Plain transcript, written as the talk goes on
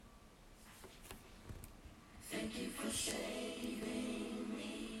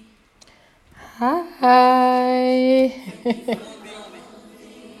Hi.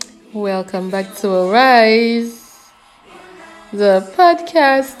 Welcome back to Arise, the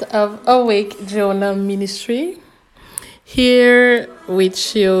podcast of Awake Jonah Ministry. Here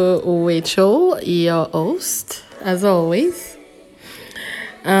with you, Rachel, your host, as always.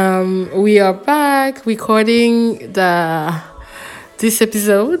 We are back recording this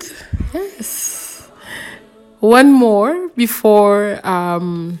episode. Yes. One more before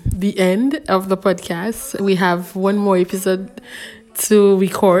the end of the podcast. We have one more episode to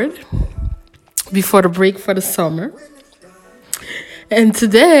record before the break for the summer. And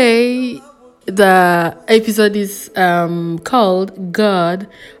today, the episode is called God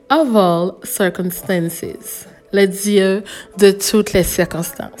of All Circumstances. Le Dieu de toutes les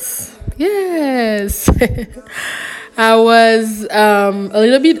circonstances. Yes! I was a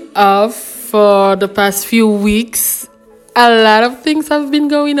little bit off for the past few weeks. A lot of things have been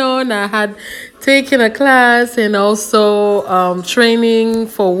going on. I had taken a class and also training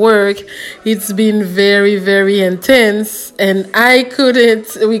for work. It's been very, very intense and I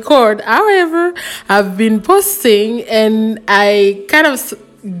couldn't record. However, I've been posting and I kind of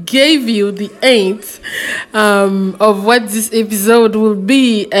gave you the hint of what this episode will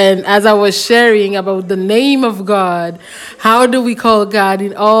be. And as I was sharing about the name of God, how do we call God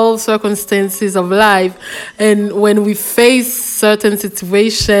in all circumstances of life, and when we face certain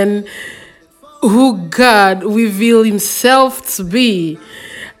situation, who God reveal himself to be.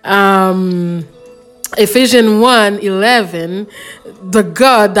 Ephesians 1:11, the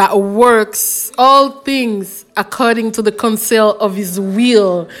God that works all things according to the counsel of his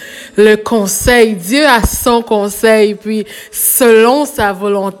will. Le conseil, Dieu a son conseil, puis selon sa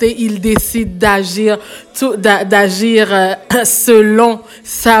volonté, il décide d'agir selon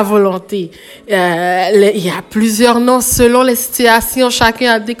sa volonté. Il y a plusieurs noms selon les situations.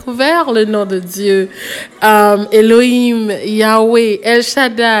 Chacun a découvert le nom de Dieu. Elohim, Yahweh, El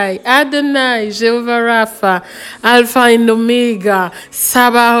Shaddai, Adonai, Jehovah Rapha, Alpha and Omega,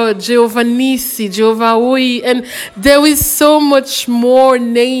 Sabaoth, Jehovah Nissi, Jehovah Rui, and there is so much more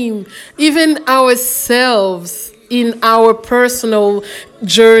name. Even ourselves, in our personal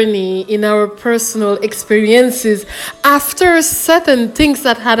journey, in our personal experiences, after certain things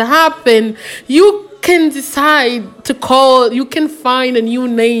that had happened, you can decide you can find a new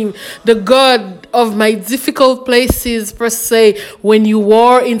name, the God of my difficult places, per se, when you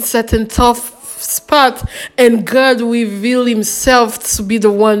are in certain tough spot and God reveal himself to be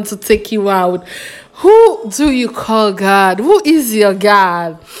the one to take you out. Who do you call God? Who is your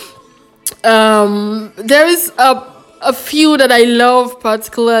God? There is a few that I love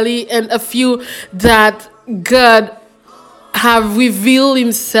particularly, and a few that God have revealed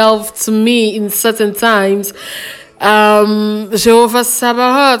himself to me in certain times. Jehovah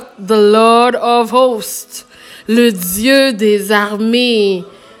Sabaoth, the Lord of hosts, le Dieu des armées.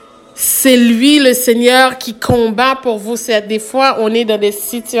 C'est lui le Seigneur qui combat pour vous. Des fois, on est dans des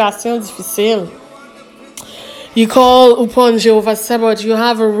situations difficiles. You call upon Jehovah Sabaoth, you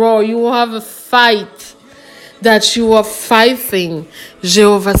have a war, you have a fight that you are fighting.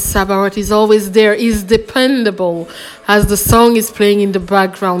 Jehovah Sabaoth is always there, is dependable, as the song is playing in the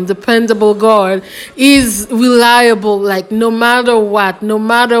background. Dependable God is reliable, like no matter what, no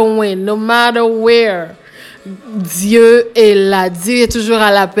matter when, no matter where. Dieu est là, Dieu est toujours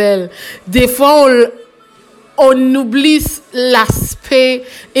à l'appel. Des fois, on oublie l'aspect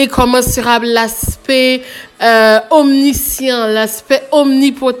incommensurable, l'aspect omniscient, l'aspect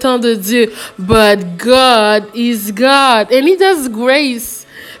omnipotent de Dieu. But God is God. And he does grace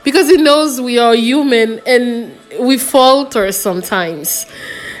because he knows we are human and we falter sometimes.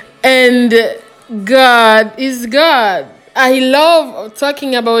 And God is God. I love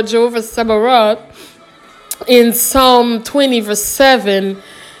talking about Jehovah Sabaoth in Psalm 20 verse 7.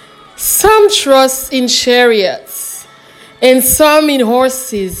 Some trust in chariots and some in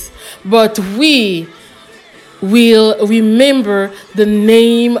horses, but we will remember the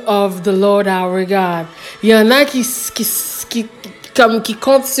name of the Lord our God. Il y en a qui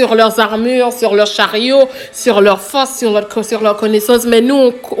comptent sur leurs armures, sur leurs chariots, sur leur force, sur leur connaissance. Mais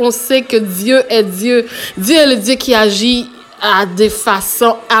nous, on sait que Dieu est Dieu. Dieu est le Dieu qui agit à des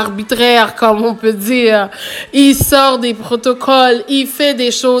façons arbitraires, comme on peut dire. Il sort des protocoles, il fait des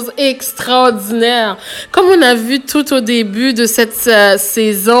choses extraordinaires. Comme on a vu tout au début de cette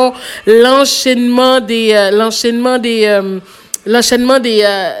saison, l'enchaînement des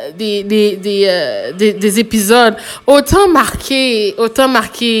épisodes, autant marqué.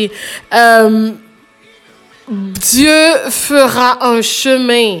 Dieu fera un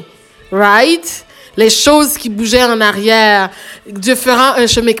chemin, right? Les choses qui bougeaient en arrière, Dieu fera un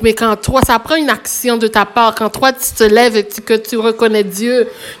chemin. Mais quand toi, ça prend une action de ta part. Quand toi, tu te lèves et que tu reconnais Dieu,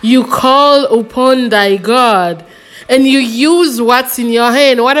 you call upon thy God. And you use what's in your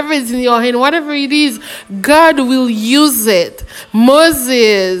hand, whatever is in your hand, whatever it is, God will use it.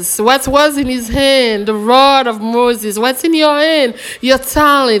 Moses, what was in his hand, the rod of Moses, what's in your hand, your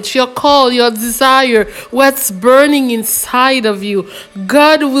talent, your call, your desire, what's burning inside of you.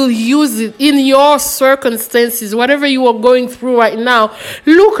 God will use it in your circumstances, whatever you are going through right now.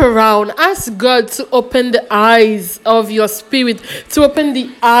 Look around, ask God to open the eyes of your spirit, to open the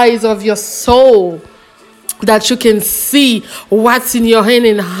eyes of your soul, that you can see what's in your hand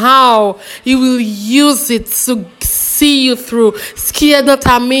and how He will use it to see you through. Ce qui est dans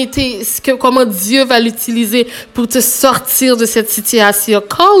ta main, comment Dieu va l'utiliser pour te sortir de cette situation.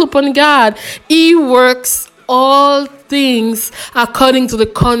 Call upon God. He works all things according to the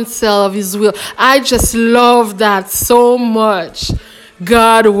counsel of His will. I just love that so much.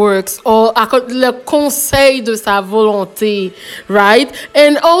 God works all le conseil de sa volonté, right?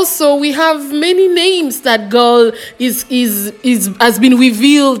 And also we have many names that God has been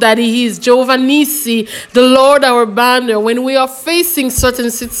revealed that He is Jehovah Nissi, the Lord our banner. When we are facing certain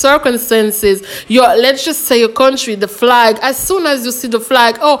circumstances, let's just say your country, the flag. As soon as you see the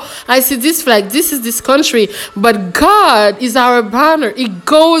flag, oh, I see this flag. This is this country. But God is our banner. He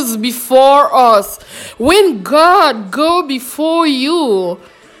goes before us. When God go before you,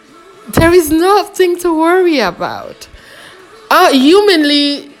 there is nothing to worry about.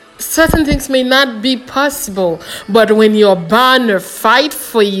 Humanly, certain things may not be possible, but when your banner fight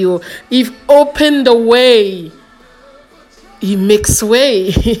for you, He open the way. He makes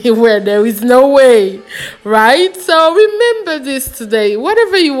way where there is no way, right? So remember this today.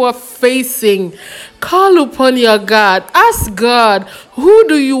 Whatever you are facing, call upon your God. Ask God, who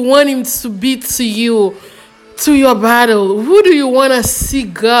do you want Him to be to you, to your battle? Who do you want to see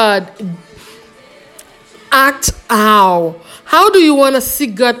God act how? How do you want to see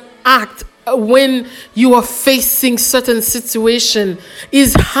God act when you are facing certain situation?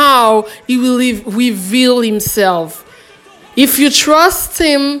 Is how He will reveal Himself. If you trust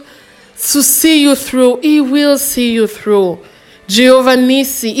Him to see you through, He will see you through. Jehovah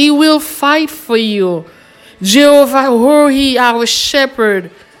Nissi, He will fight for you. Jehovah Hori, our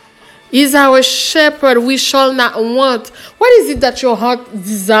shepherd, is our shepherd, we shall not want. What is it that your heart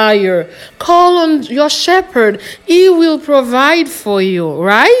desire? Call on your shepherd. He will provide for you,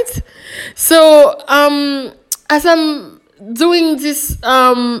 right? So, as I'm doing this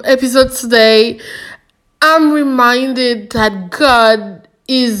episode today, I'm reminded that God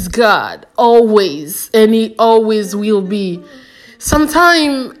is God, always, and He always will be.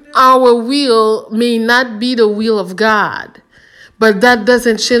 Sometimes our will may not be the will of God, but that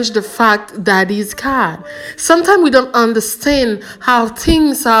doesn't change the fact that He's God. Sometimes we don't understand how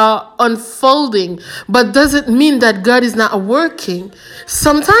things are unfolding, but doesn't mean that God is not working.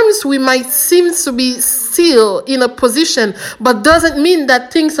 Sometimes we might seem to be still in a position, but doesn't mean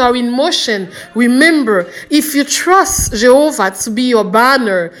that things are in motion. Remember, if you trust Jehovah to be your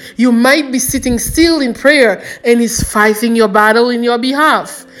banner, you might be sitting still in prayer and He's fighting your battle in your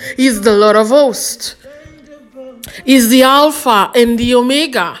behalf. He's the Lord of hosts. Is the Alpha and the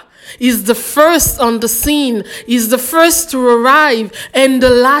Omega. Is the first on the scene. Is the first to arrive and the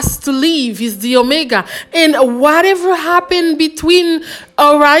last to leave. Is the Omega. And whatever happened between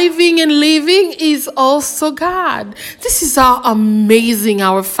arriving and leaving is also God. This is how amazing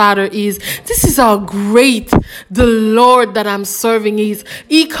our Father is. This is how great the Lord that I'm serving is.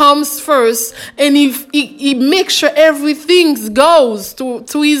 He comes first and he makes sure everything goes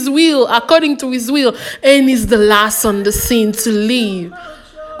to His will, according to His will, and is the last on the scene to leave.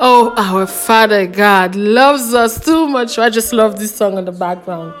 Oh, our Father God loves us too much. I just love this song in the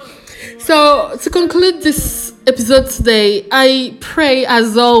background. So, to conclude this episode today, I pray,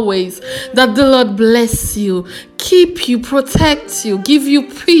 as always, that the Lord bless you, keep you, protect you, give you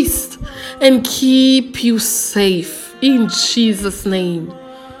peace, and keep you safe. In Jesus' name.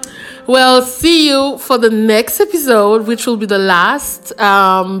 Well, see you for the next episode, which will be the last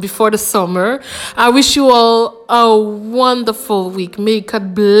before the summer. I wish you all a wonderful week. May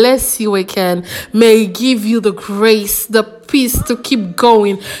God bless you again. May He give you the grace, the peace to keep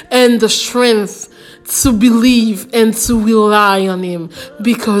going, and the strength to believe and to rely on Him,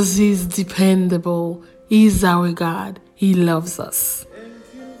 because He's dependable. He's our God. He loves us.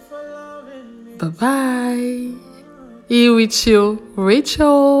 Bye-bye. Here with you,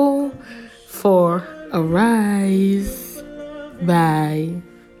 Rachel, for Arise. Bye.